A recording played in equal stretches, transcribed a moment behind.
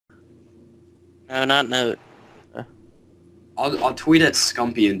No, not note. I'll tweet at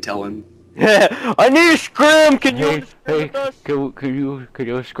Scumpy and tell him. I need a scrim. Can you Hey, scrim hey, with us? could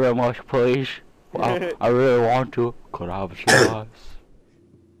you scrim us, please? I really want to. Could I have a slice?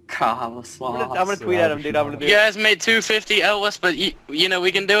 Coleslaw. I'm gonna tweet at him, dude. I'm gonna do You it. guys made 250 Ellis, but you know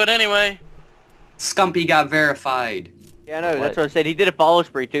we can do it anyway. Scumpy got verified. Yeah, I know. That's What? what I said. He did a follow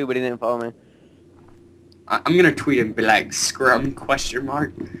spree too, but he didn't follow me. I'm gonna tweet him, be like, scrum, question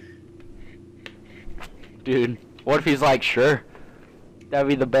mark. Dude, what if he's like, sure? That'd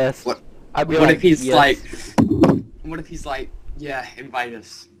be the best. What- I'd be What like, if he's yes. like, what if he's like, yeah, invite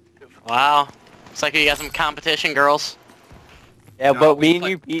us. Wow. It's like you got some competition, girls. Yeah, No, but we me and play-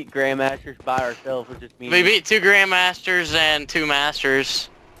 you beat Grandmasters by ourselves, which is me. We beat 2 Grandmasters and 2 Masters.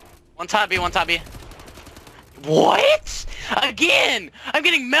 One top B, one top B. What? Again! I'm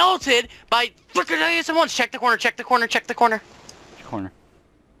getting melted by frickin' ASM1s. Check the corner, check the corner, check the corner. Which corner?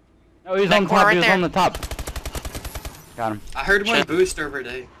 No, he was That on corner top. right He was there. on the top. Got him. I heard one Shit. boost over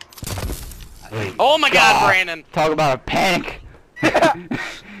there. Oh my god, God. Brandon! Talk about a panic.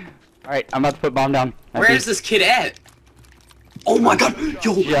 Alright, I'm about to put bomb down. Where is this kid at? Oh my god,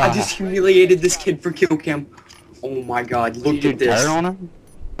 yo, Yeah. I just humiliated this kid for kill cam. Oh my god, look Did you at this. turn on him?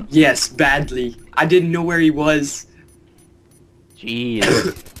 Yes, badly. I didn't know where he was. Jeez.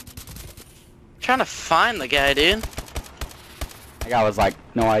 Trying to find the guy, dude. That guy was like,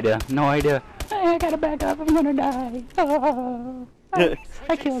 no idea. No idea. I gotta back up. I'm gonna die. Oh,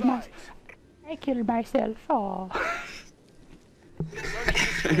 I killed myself. Oh.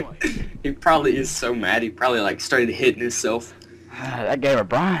 He probably is so mad. He probably like started hitting himself. That gave a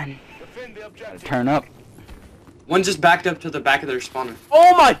Brian. Gotta turn up. One just backed up to the back of their spawner.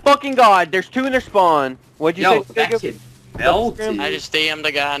 Oh my fucking god! There's 2 in their spawn. What'd you Yo, say, that Jacob? kid melted. I just DM'd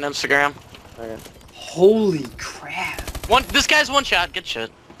a guy on Instagram. Okay. Holy crap. This guy's one shot, good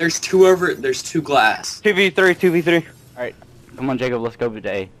shit. There's 2 over. There's 2 glass. 2v3, 2v3. Alright, come on, Jacob. Let's go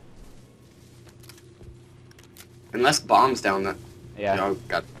today. Unless bombs down that. Yeah. Yo,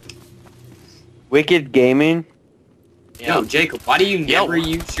 God. Wicked Gaming. Yeah. Yo, Jacob, why do you Yo. never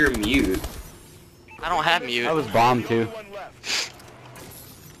use your mute? I don't have mute. That was bomb too.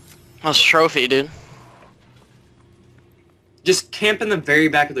 That was trophy, dude. Just camp in the very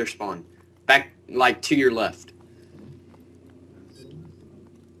back of their spawn. Back, like, to your left.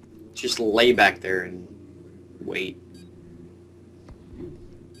 Just lay back there and wait.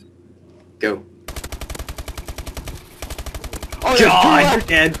 Go. Oh, God, you're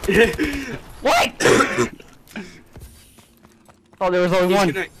dead. What? Oh, there was only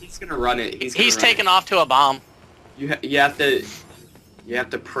one. He's gonna run it. He's He's taking off to a bomb. You have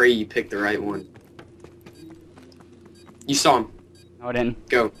to pray you pick the right one. You saw him. No, I didn't.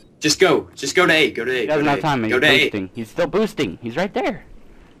 Go. Just go. Just go to A. Go to A. He doesn't go to have A. time. He's Go to A. boosting. He's still boosting. He's right there.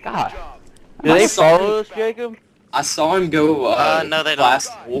 God. Do they saw follow us, Jacob? I saw him go. No, they don't. Glass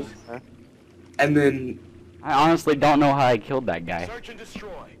wolf. And then I honestly don't know how I killed that guy.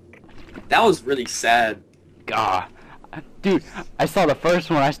 that was really sad. God. Dude, I saw the first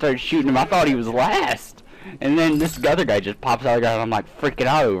one. I started shooting him. I thought he was last. And then this other guy just pops out of the ground. I'm like freaking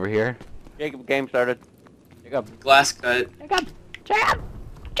out over here. Jacob, game started. Jacob. Glass cut. Jacob. Jacob.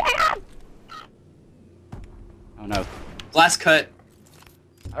 Jacob. Oh no. Glass cut.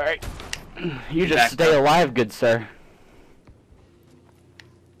 Alright. You just Back stay up. alive, good sir.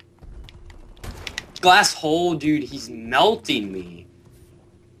 Glass hole, dude. He's melting me.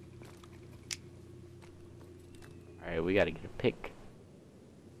 Alright, we gotta get a pick.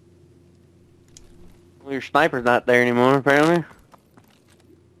 Well, your sniper's not there anymore, apparently.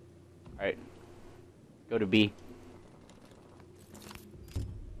 Alright. Go to B.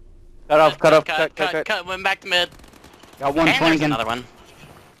 Cut off, cut. Went back to mid. Got one And there's flanking. another one.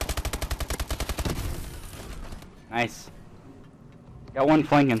 Nice. Got one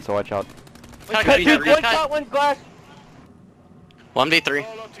flanking, so watch out. Cut, Cut, cut, dude, cut, one cut. shot, one glass. 1v3.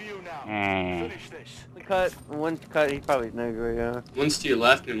 Eh. One cut, one cut, he probably knows where we go. One's to your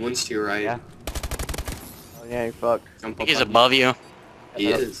left and one's to your right. Yeah. Oh yeah, he fucked. Jump up He's on above you. him. He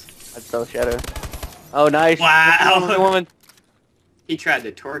is. That's so shadow. Oh nice. Wow. The woman. He tried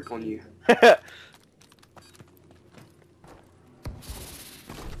to torque on you.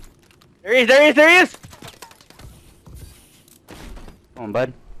 There he is, there he is, there he is! Come on,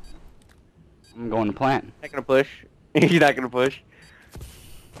 bud. I'm going to plant. Not gonna push. He's not gonna push.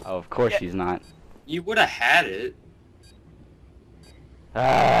 Oh, of course he's not. You would have had it.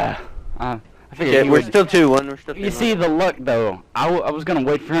 I figured Yeah, he we're would. still 2-1, we're still 2-1. You see the luck though. I was gonna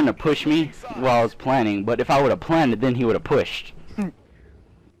wait for him to push me while I was planning, but if I would have planted, then he would have pushed.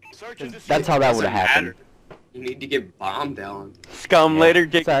 That's how that would Doesn't have happened. matter. You need to get bombed down. Scum Yeah, later,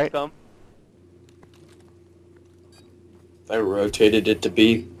 it's Jake alright. scum. I rotated it to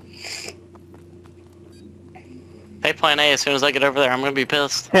B. Hey, plan A, as soon as I get over there, I'm gonna be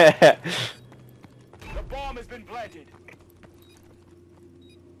pissed. The bomb has been planted.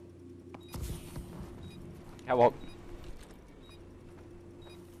 Yeah, well,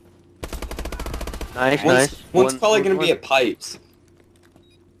 Nice, nice. One's probably gonna be at pipes.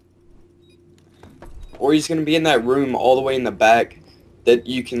 Or he's gonna be in that room all the way in the back that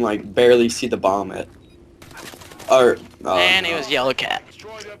you can like barely see the bomb at. Or And he was yellow cat.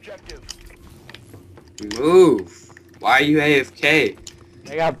 Destroy the objective. move. Why are you AFK?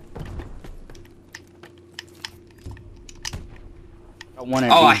 I got one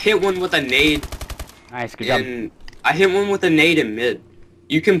at Oh, B. I hit one with a nade Nice, good job. in I hit one with a nade in mid.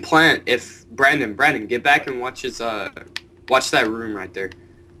 You can plant if Brandon, get back and watch his watch that room right there.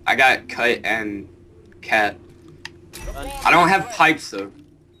 I got Cut and Cat. I don't have pipes though.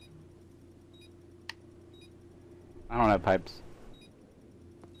 I don't have pipes.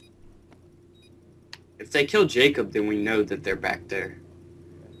 If they kill Jacob, then we know that they're back there.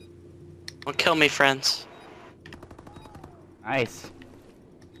 Don't kill me, friends. Nice.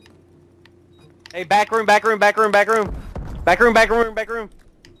 Hey, back room, back room, back room, back room. Back room, back room, back room.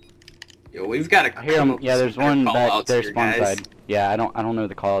 Yo, we've got to I hear him. Yeah, there's one back there spawn side. Yeah, I don't know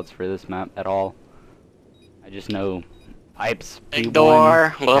the callouts for this map at all. I just know pipes. Big P1,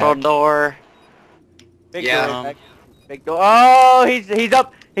 door, little back. door. Big Yeah. door, big door. Oh, he's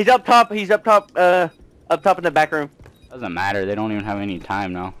up top, up top in the back room. Doesn't matter. They don't even have any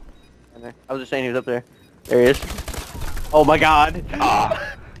time now. I was just saying he was up there. There he is. Oh my god.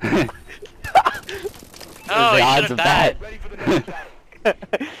 Ah. Oh, the he odds should of have died. Ready for the next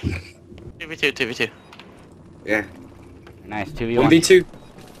battle. 2v2, 2v2. Yeah. Nice 2v1.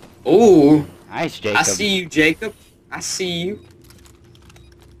 1v2. Ooh. Nice, Jacob. I see you, Jacob. I see you.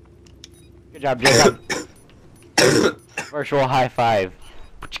 Good job, Jacob. Virtual high five.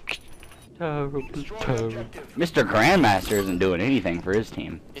 Mr. Grandmaster isn't doing anything for his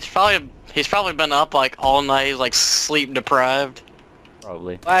team. He's probably been up like all night. He's like sleep deprived.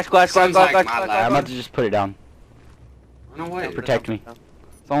 Probably. Glass, glass, glass, Sounds glass, like glass, my glass, lab. I'm glass. about to just put it down. Run away. Protect me.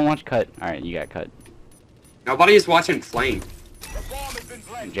 Someone watch cut. Alright, you got cut. Nobody is watching Flame. The bomb has been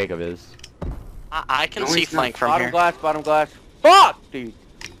planted. Jacob is. I can No, see he's not. flank from Bottom here. glass, bottom glass. Fuck, dude.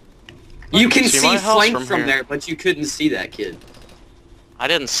 You can see see my house Flame from from here. there, but you couldn't see that kid. I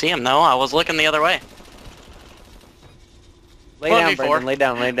didn't see him though. I was looking the other way. Lay down, 1v4. Brandon. Lay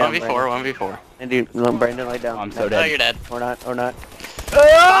down, lay down. 1v4, 1v4. And dude, no, Brandon, lay down. Oh, I'm so Oh, dead. you're dead. Or not, or not.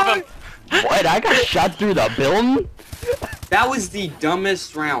 Pop him. What? I got shot through the building? That was the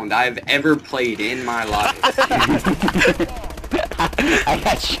dumbest round I've ever played in my life. I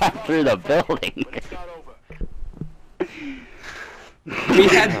got shot through the building. It's not over. We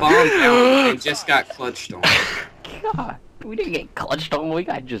had bomb down and just got clutched on. God, we didn't get clutched on. We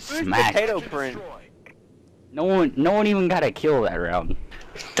got just Who's smacked. potato print? Destroy. No one even got a kill that round.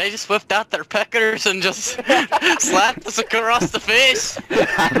 They just whipped out their peckers and just slapped us across the face.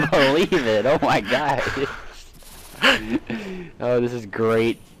 I believe it. Oh my god. Oh, this is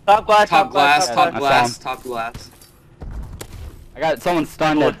great. Top glass, Top glass, top top I glass, saw top glass. I got someone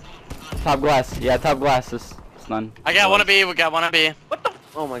stunned at top glass. Yeah, top glass is stunned. I got one of B. We got one of B. What the?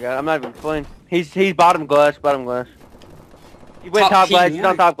 Oh my god, I'm not even playing. He's bottom glass, bottom glass. He went Top top glass, P1. he's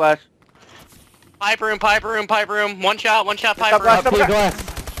on top glass. Pipe room, pipe room, pipe room. One shot, Top pipe room. glass, Top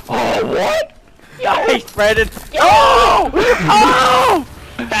glass. Oh, what? Nice, Brandon. Oh! Oh!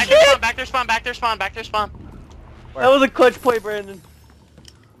 Back their spawn, back their spawn, back their spawn, back their spawn. That was a clutch play, Brandon.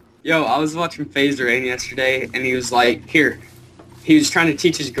 Yo, I was watching FaZe Rain yesterday, and he was like, here. He was trying to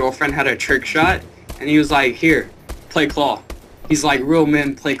teach his girlfriend how to trick shot, and he was like, here, play claw. He's like, real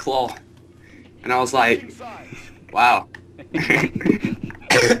men play claw. And I was like, Inside. wow.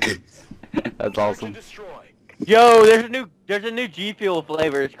 That's awesome. Destroy. Yo, there's a new G Fuel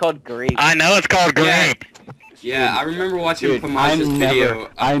flavor. It's called grape. I know it's called Yeah. grape. Yeah, I remember watching Dude, Pamaj's video.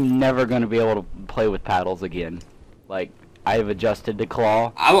 I'm never gonna be able to play with paddles again. Like, I've adjusted to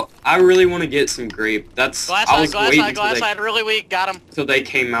claw. I really want to get some grape. That's Glass I side, was glass waiting side, glass until side, really weak. Got him. they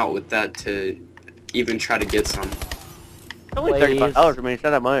came out with that to even try to get some. It's only Please. $35. I mean, it's not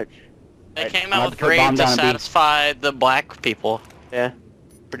that much. They Right, came I'm out about with to put grape bomb to down and B. satisfy the black people. Yeah,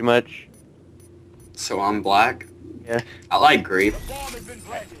 pretty much. So I'm black. Yeah. I like grape. The bomb has been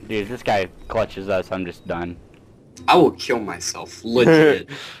planted. Dude, if this guy clutches us, I'm just done. I will kill myself. Legit.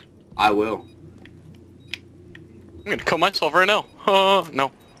 I will. I'm gonna kill myself right now.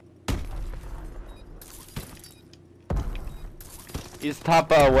 No. He's top,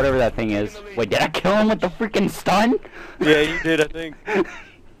 whatever that thing is. Wait, did I kill him with the freaking stun? Yeah, you did, I think.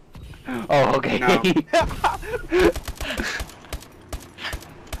 Oh, okay. No.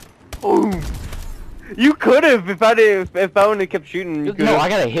 Oh, you could have if I did if I only kept shooting. You could No, have. I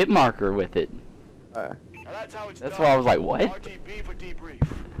got a hit marker with it. Now that's how it's That's done. why I was like, what? RTB for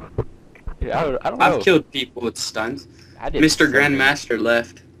debrief. Yeah, I don't know. I've killed people with stuns. I did Mr. something. Grandmaster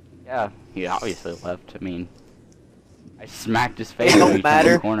left. Yeah, he obviously left. I mean, I smacked his face It don't when he turned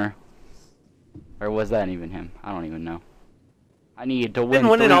matter. the corner. Or was that even him? I don't even know. I need to win Been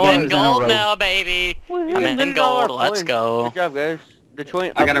winning 3 all I'm games in in a gold row. now, baby. I'm in Winning all our gold. Let's points. go. Good job, guys.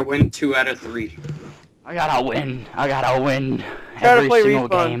 Detroit. I gotta win 2 out of 3. I gotta win. I gotta win. Try to Every play single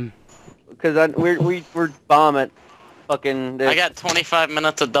Respawn. game. Because we're bomb at fucking. I got 25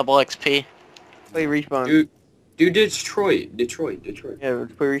 minutes of double XP. play respawn. Do Detroit. Yeah,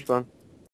 let's play respawn.